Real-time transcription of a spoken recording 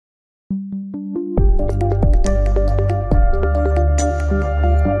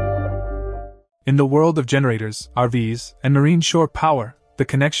In the world of generators, RVs, and marine shore power, the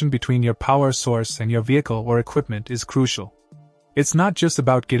connection between your power source and your vehicle or equipment is crucial. It's not just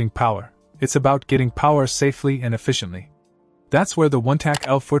about getting power, it's about getting power safely and efficiently. That's where the ONETAK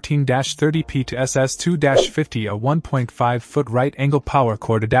L14-30P to SS2-50R 1.5FT right-angle power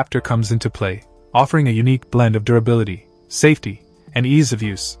cord adapter comes into play, offering a unique blend of durability, safety, and ease of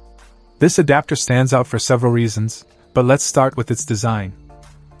use. This adapter stands out for several reasons, but let's start with its design.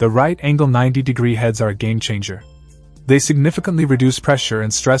 The right-angle 90-degree heads are a game-changer. They significantly reduce pressure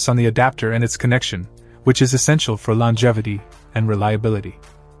and stress on the adapter and its connection, which is essential for longevity and reliability.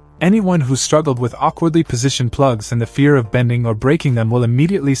 Anyone who's struggled with awkwardly positioned plugs and the fear of bending or breaking them will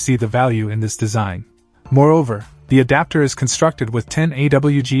immediately see the value in this design. Moreover, the adapter is constructed with 10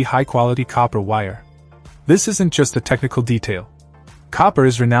 AWG high-quality copper wire. This isn't just a technical detail. Copper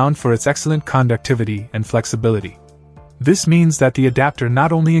is renowned for its excellent conductivity and flexibility. This means that the adapter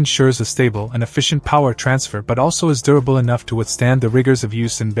not only ensures a stable and efficient power transfer but also is durable enough to withstand the rigors of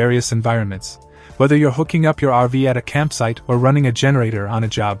use in various environments, whether you're hooking up your RV at a campsite or running a generator on a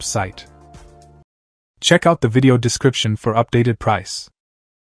job site. Check out the video description for updated price.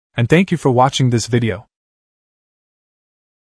 And thank you for watching this video.